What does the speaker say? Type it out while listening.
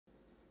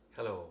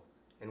Hello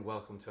and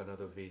welcome to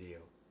another video.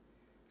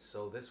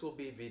 So this will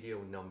be video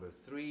number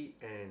 3,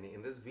 and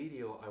in this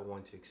video I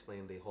want to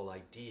explain the whole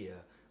idea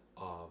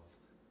of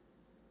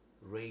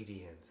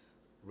radians,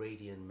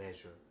 radian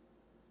measure.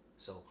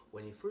 So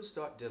when you first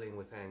start dealing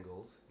with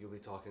angles, you'll be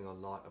talking a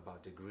lot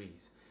about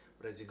degrees.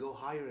 But as you go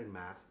higher in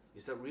math,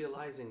 you start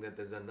realizing that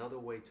there's another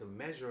way to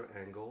measure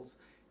angles,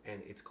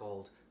 and it's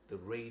called the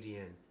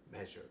radian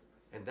measure.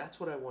 And that's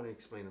what I want to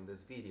explain in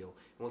this video.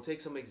 And we'll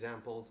take some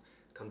examples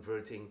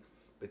converting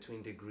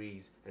between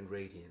degrees and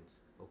radians.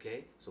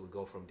 Okay, so we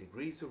go from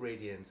degrees to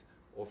radians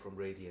or from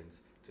radians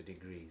to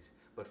degrees.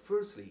 But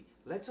firstly,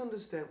 let's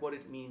understand what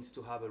it means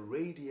to have a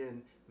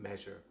radian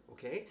measure.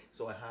 Okay,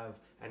 so I have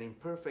an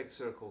imperfect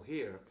circle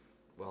here.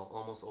 Well,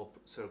 almost all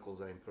circles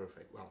are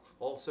imperfect. Well,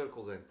 all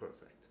circles are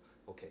imperfect.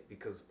 Okay,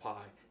 because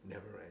pi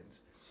never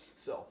ends.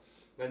 So,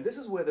 and this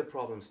is where the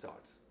problem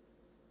starts.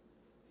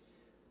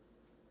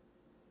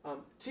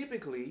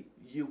 Typically,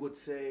 you would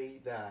say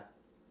that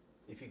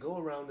if you go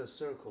around a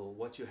circle,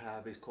 what you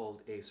have is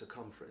called a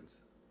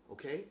circumference.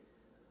 Okay?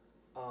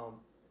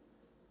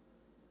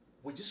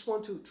 We just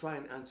want to try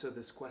and answer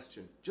this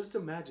question. Just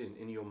imagine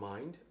in your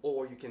mind,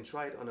 or you can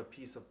try it on a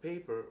piece of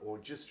paper, or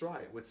just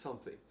try it with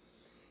something.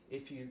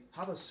 If you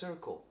have a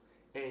circle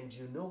and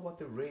you know what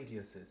the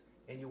radius is,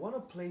 and you want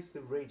to place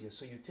the radius,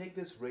 so you take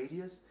this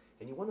radius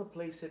and you want to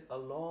place it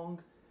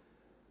along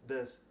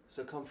the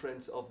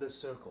circumference of this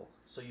circle.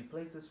 So you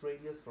place this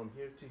radius from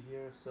here to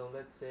here. So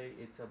let's say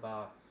it's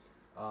about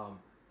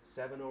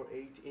 7 or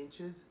 8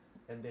 inches,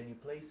 and then you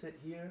place it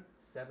here,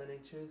 7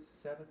 inches,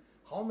 7.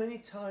 How many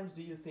times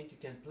do you think you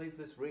can place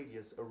this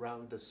radius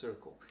around the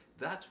circle?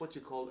 That's what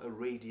you call a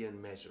radian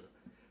measure.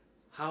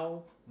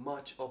 How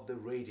much of the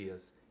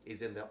radius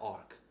is in the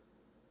arc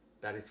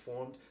that is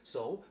formed?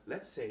 So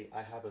let's say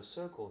I have a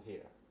circle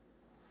here.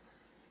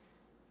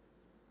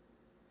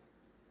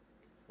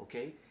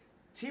 Okay?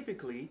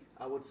 Typically,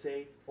 I would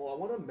say, oh, I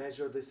want to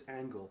measure this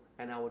angle,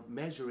 and I would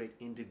measure it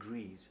in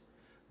degrees.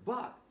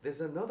 But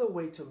there's another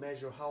way to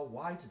measure how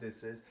wide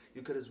this is.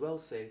 You could as well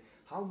say,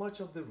 how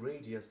much of the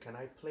radius can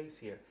I place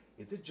here?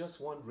 Is it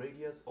just one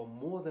radius or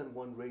more than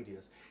one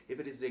radius? If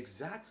it is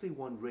exactly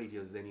one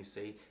radius, then you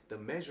say the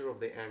measure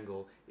of the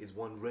angle is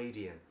 1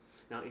 radian.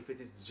 Now, if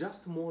it is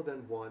just more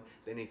than one,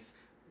 then it's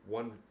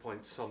 1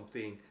 point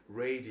something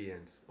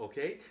radians.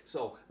 Okay?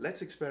 So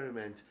let's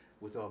experiment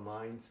with our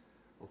minds.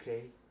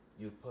 Okay?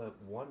 You put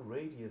one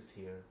radius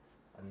here,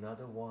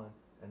 another one,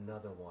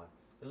 another one.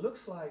 It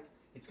looks like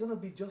it's going to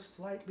be just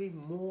slightly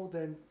more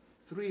than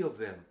 3 of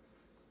them.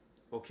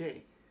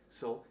 Okay,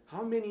 so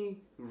how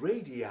many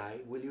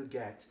radii will you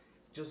get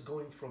just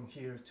going from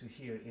here to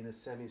here in a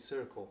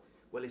semicircle?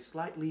 Well, it's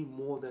slightly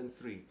more than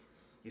 3.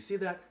 You see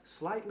that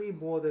slightly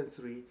more than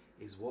 3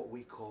 is what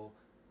we call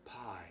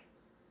pi.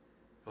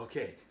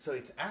 Okay, so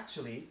it's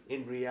actually,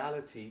 in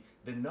reality,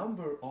 the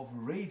number of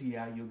radii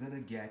you're going to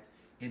get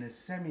in a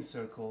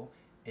semicircle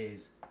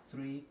is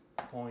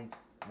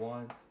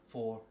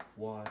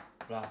 3.141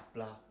 blah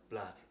blah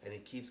blah, and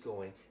it keeps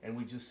going, and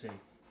we just say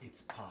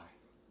it's pi.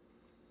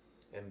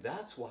 And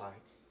that's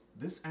why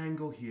this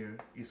angle here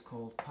is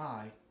called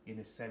pi in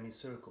a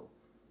semicircle.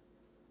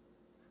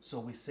 So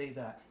we say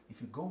that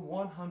if you go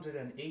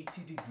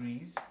 180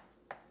 degrees,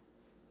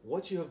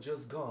 what you have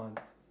just gone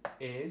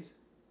is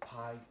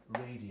pi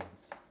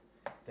radians.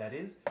 That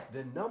is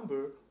the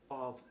number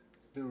of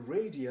the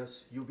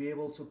radius you'll be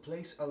able to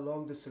place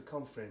along the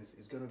circumference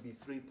is going to be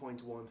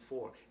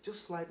 3.14,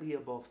 just slightly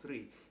above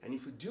 3. And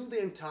if you do the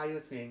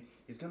entire thing,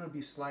 it's going to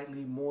be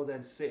slightly more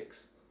than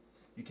 6.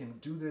 You can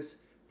do this,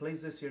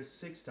 place this here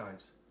 6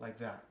 times, like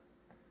that.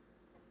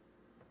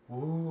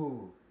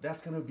 Ooh,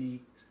 that's going to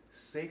be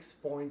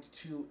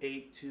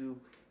 6.282,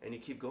 and you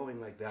keep going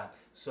like that.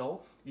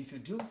 So if you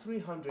do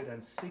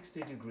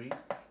 360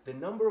 degrees, the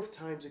number of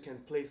times you can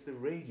place the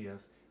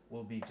radius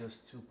will be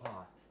just 2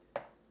 pi.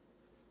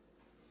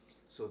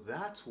 So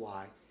that's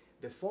why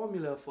the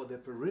formula for the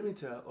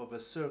perimeter of a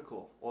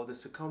circle, or the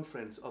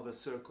circumference of a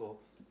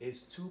circle,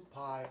 is 2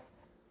 pi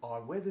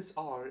r, where this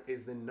r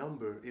is the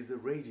number, is the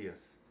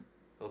radius.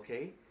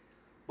 Okay?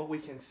 But we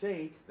can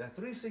say that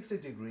 360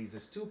 degrees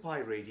is 2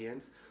 pi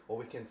radians, or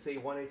we can say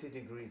 180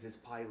 degrees is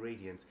pi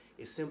radians.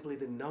 It's simply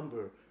the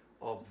number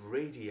of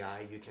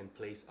radii you can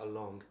place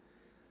along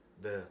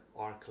the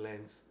arc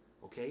length.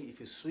 Okay? If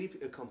you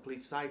sweep a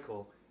complete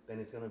cycle, then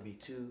it's going to be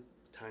 2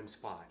 times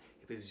pi.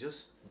 If it's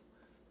just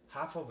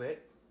half of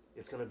it,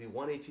 it's going to be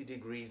 180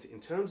 degrees in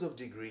terms of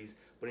degrees,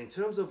 but in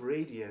terms of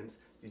radians,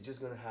 you're just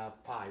going to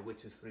have pi,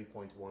 which is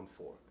 3.14.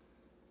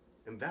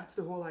 And that's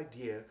the whole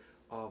idea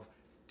of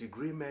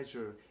degree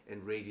measure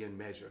and radian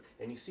measure.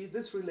 And you see,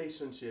 this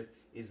relationship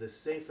is the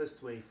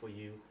safest way for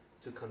you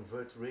to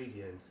convert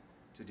radians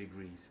to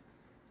degrees.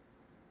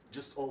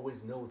 Just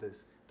always know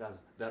this,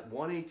 that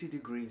 180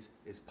 degrees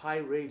is pi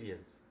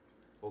radians.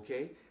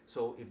 Okay?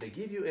 So if they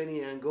give you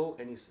any angle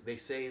and they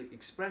say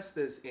express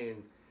this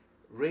in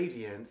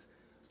radians,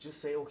 just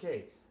say,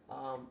 okay,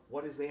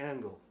 what is the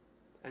angle?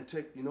 And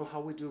take, you know how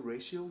we do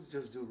ratios?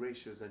 Just do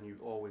ratios and you'll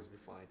always be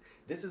fine.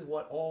 This is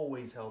what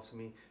always helps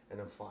me,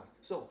 and I'm fine.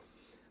 So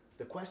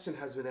the question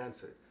has been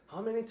answered.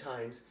 How many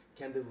times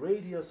can the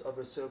radius of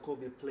a circle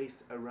be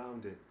placed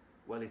around it?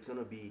 Well, it's going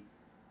to be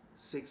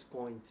 6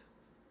 point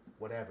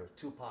whatever,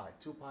 2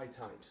 pi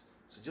times.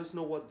 So just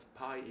know what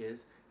pi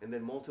is and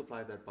then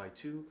multiply that by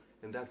 2,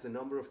 and that's the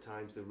number of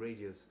times the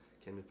radius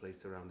can be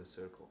placed around the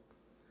circle.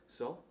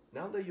 So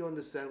now that you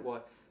understand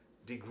what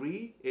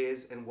degree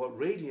is and what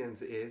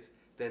radians is,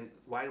 then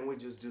why don't we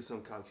just do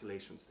some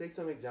calculations? Take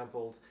some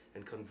examples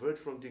and convert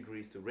from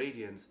degrees to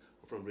radians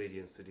or from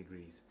radians to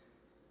degrees.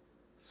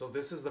 So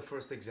this is the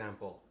first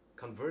example.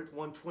 Convert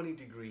 120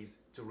 degrees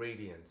to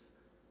radians.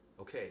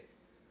 Okay.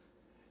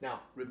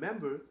 Now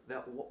remember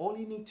that all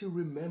you need to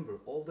remember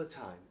all the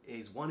time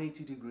is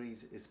 180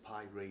 degrees is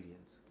pi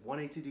radians.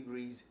 180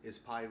 degrees is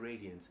pi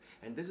radians.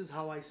 And this is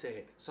how I say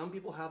it. Some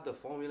people have the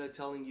formula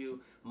telling you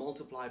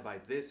multiply by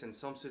this, and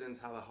some students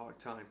have a hard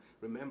time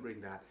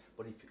remembering that.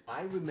 But if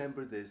I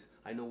remember this,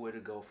 I know where to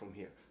go from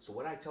here. So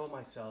what I tell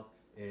myself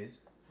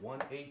is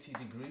 180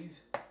 degrees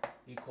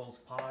equals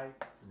pi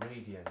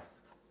radians.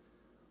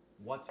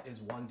 What is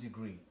 1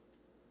 degree?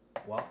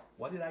 Well,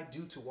 what did I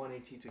do to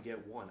 180 to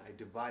get 1? I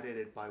divided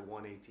it by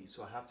 180.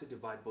 So I have to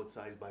divide both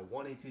sides by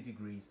 180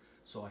 degrees.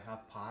 So I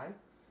have pi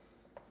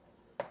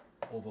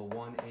over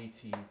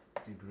 180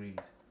 degrees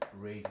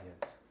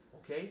radians.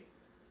 Okay?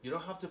 You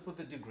don't have to put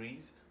the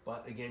degrees,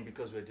 but again,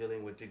 because we're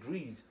dealing with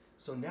degrees,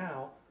 so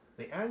now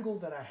the angle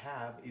that I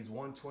have is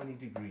 120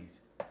 degrees.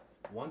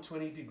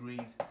 120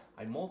 degrees,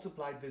 I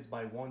multiplied this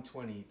by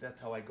 120, that's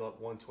how I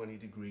got 120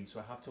 degrees. So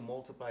I have to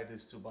multiply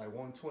this by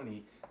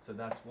 120, so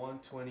that's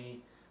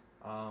 120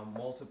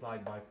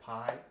 multiplied by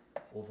pi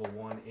over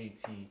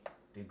 180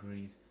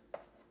 degrees.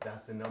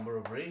 That's the number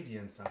of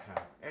radians I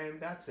have, and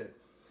that's it.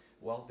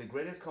 Well, the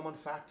greatest common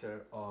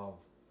factor of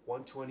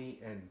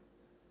 120 and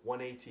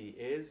 180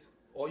 is,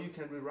 or you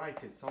can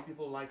rewrite it. Some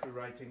people like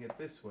rewriting it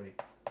this way,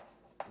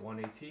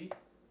 180,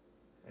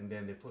 and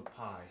then they put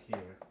pi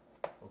here.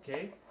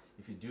 Okay?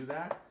 If you do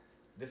that,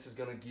 this is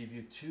going to give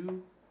you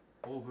 2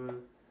 over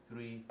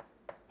 3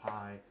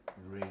 pi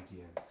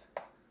radians.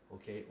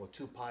 Okay? Or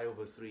 2 pi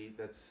over 3,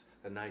 that's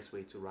a nice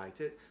way to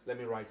write it. Let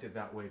me write it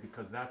that way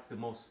because that's the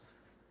most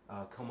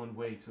common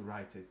way to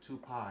write it, 2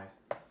 pi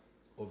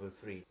over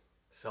 3.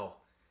 So,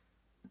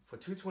 for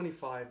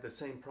 225, the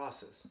same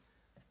process.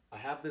 I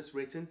have this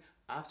written.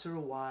 After a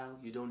while,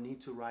 you don't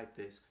need to write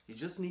this. You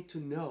just need to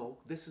know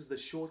this is the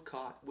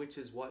shortcut, which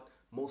is what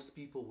most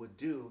people would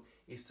do,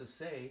 is to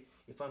say,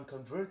 if I'm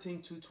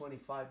converting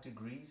 225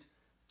 degrees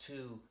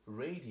to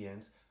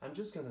radians, I'm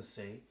just going to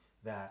say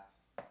that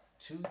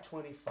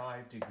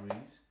 225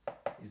 degrees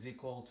is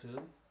equal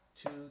to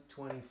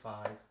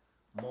 225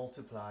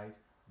 multiplied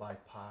by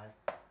pi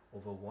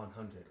over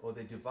 100, or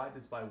they divide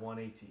this by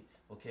 180.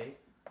 Okay,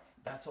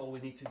 that's all we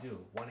need to do.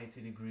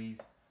 180 degrees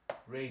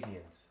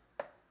radians.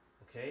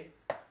 Okay,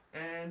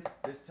 and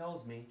this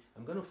tells me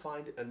I'm going to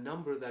find a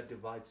number that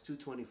divides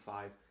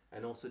 225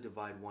 and also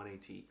divide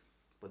 180,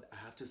 but I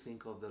have to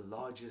think of the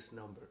largest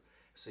number.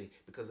 See,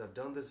 because I've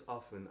done this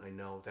often, I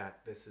know that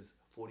this is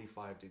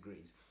 45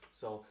 degrees.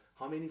 So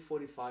how many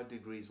 45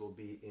 degrees will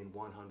be in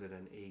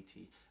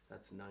 180?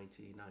 That's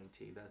 90,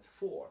 90, that's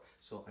 4.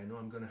 So I know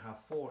I'm going to have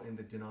 4 in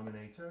the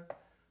denominator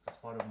as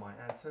part of my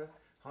answer.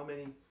 How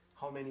many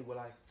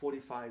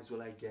 45s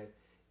will I get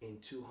in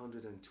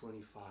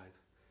 225?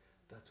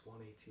 That's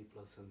 180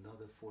 plus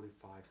another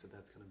 45, so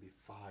that's going to be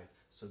 5.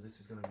 So this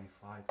is going to be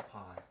 5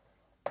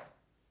 pi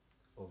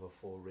over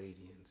 4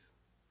 radians.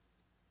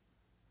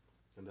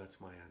 And that's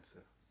my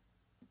answer.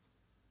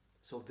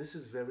 So this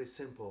is very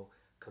simple,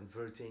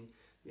 converting.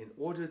 In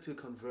order to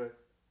convert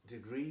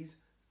degrees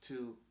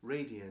to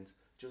radians,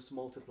 just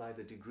multiply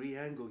the degree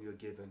angle you're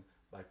given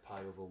by pi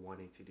over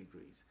 180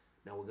 degrees.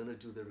 Now we're going to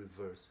do the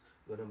reverse.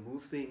 We're going to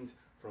move things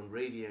from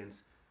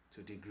radians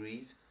to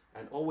degrees,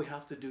 and all we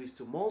have to do is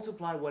to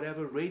multiply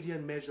whatever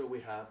radian measure we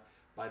have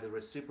by the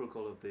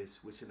reciprocal of this,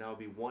 which will now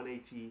be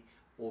 180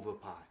 over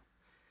pi.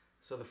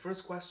 So the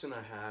first question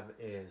I have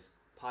is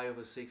pi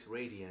over 6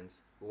 radians.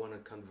 We want to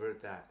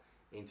convert that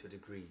into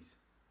degrees.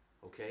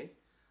 Okay?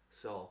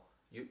 So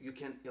you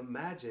can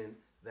imagine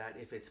that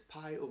if it's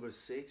pi over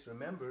 6,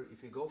 remember,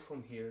 if you go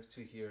from here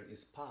to here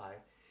is pi.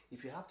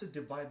 If you have to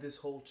divide this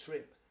whole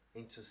trip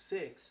into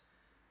 6,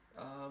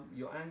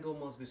 your angle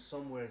must be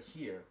somewhere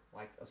here,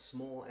 like a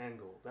small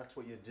angle. That's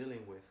what you're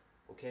dealing with,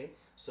 okay?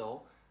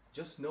 So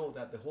just know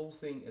that the whole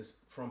thing is,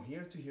 from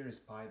here to here is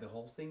pi, the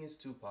whole thing is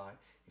 2 pi.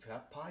 If you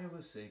have pi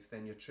over 6,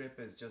 then your trip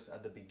is just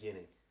at the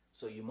beginning.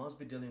 So you must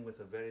be dealing with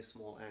a very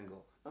small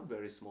angle. Not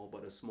very small,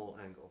 but a small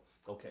angle.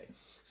 Okay,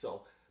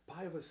 so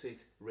pi over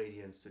 6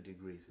 radians to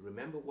degrees.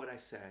 Remember what I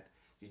said.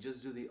 You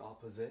just do the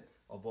opposite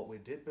of what we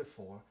did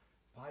before.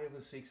 Pi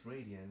over 6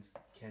 radians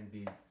can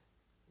be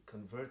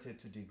converted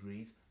to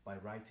degrees by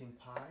writing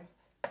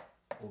pi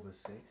over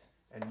 6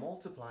 and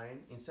multiplying.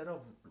 Instead of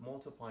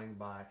multiplying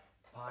by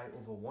pi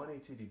over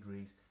 180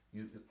 degrees,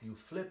 you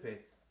flip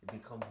it. It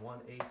becomes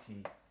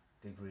 180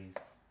 degrees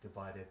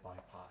divided by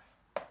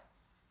pi.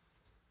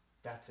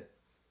 That's it.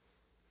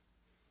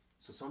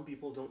 So some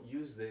people don't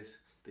use this.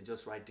 They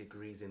just write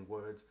degrees in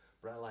words,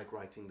 but I like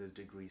writing this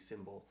degree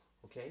symbol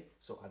Okay,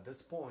 so at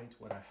this point,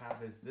 what I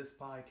have is this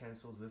pi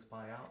cancels this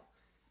pi out,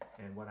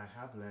 and what I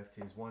have left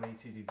is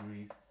 180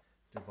 degrees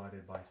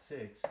divided by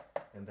 6,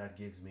 and that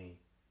gives me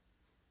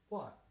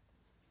what?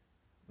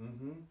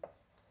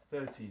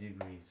 30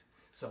 degrees.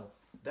 So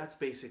that's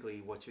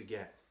basically what you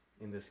get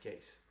in this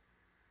case.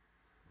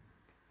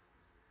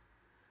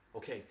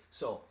 Okay,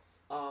 so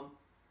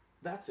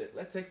that's it.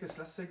 Let's take the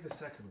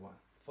second one.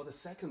 For the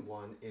second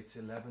one, it's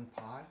 11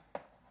 pi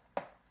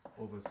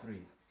over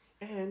 3.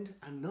 And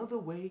another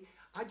way,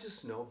 I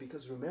just know,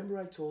 because remember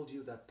I told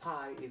you that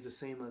pi is the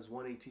same as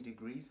 180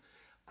 degrees.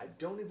 I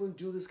don't even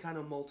do this kind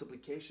of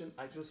multiplication.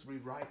 I just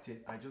rewrite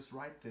it. I just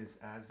write this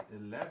as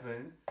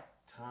 11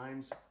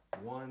 times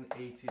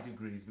 180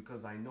 degrees,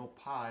 because I know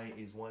pi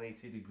is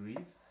 180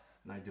 degrees,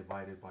 and I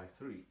divide it by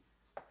 3.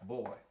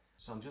 Boy.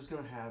 So I'm just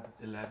going to have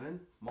 11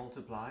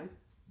 multiplied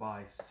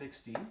by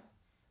 60,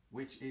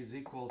 which is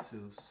equal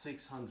to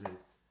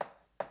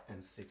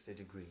 660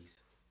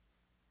 degrees.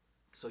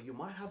 So you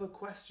might have a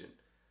question.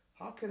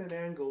 How can an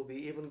angle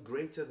be even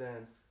greater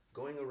than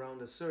going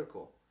around a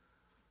circle?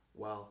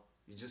 Well,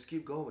 you just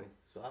keep going.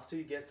 So after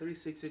you get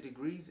 360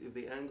 degrees, if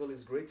the angle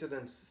is greater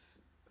than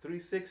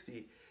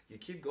 360, you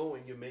keep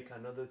going, you make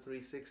another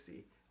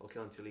 360, okay,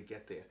 until you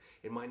get there.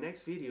 In my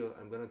next video,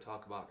 I'm going to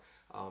talk about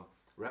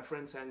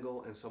reference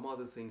angle and some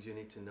other things you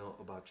need to know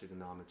about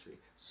trigonometry.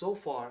 So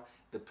far,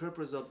 the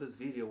purpose of this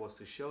video was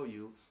to show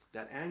you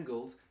that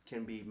angles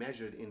can be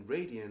measured in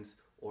radians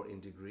or in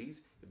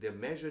degrees. If they're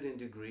measured in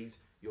degrees,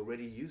 you're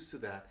already used to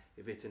that.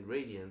 If it's in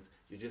radians,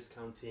 you're just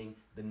counting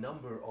the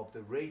number of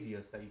the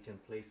radius that you can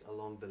place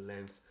along the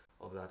length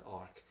of that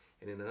arc.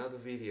 And in another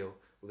video,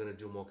 we're going to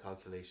do more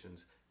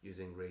calculations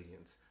using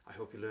radians. I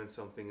hope you learned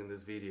something in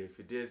this video. If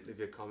you did, leave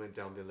your comment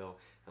down below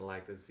and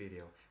like this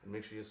video. And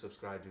make sure you're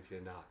subscribed if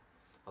you're not.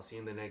 I'll see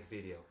you in the next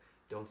video.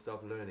 Don't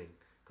stop learning,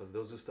 because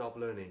those who stop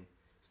learning,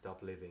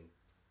 stop living.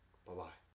 Bye-bye.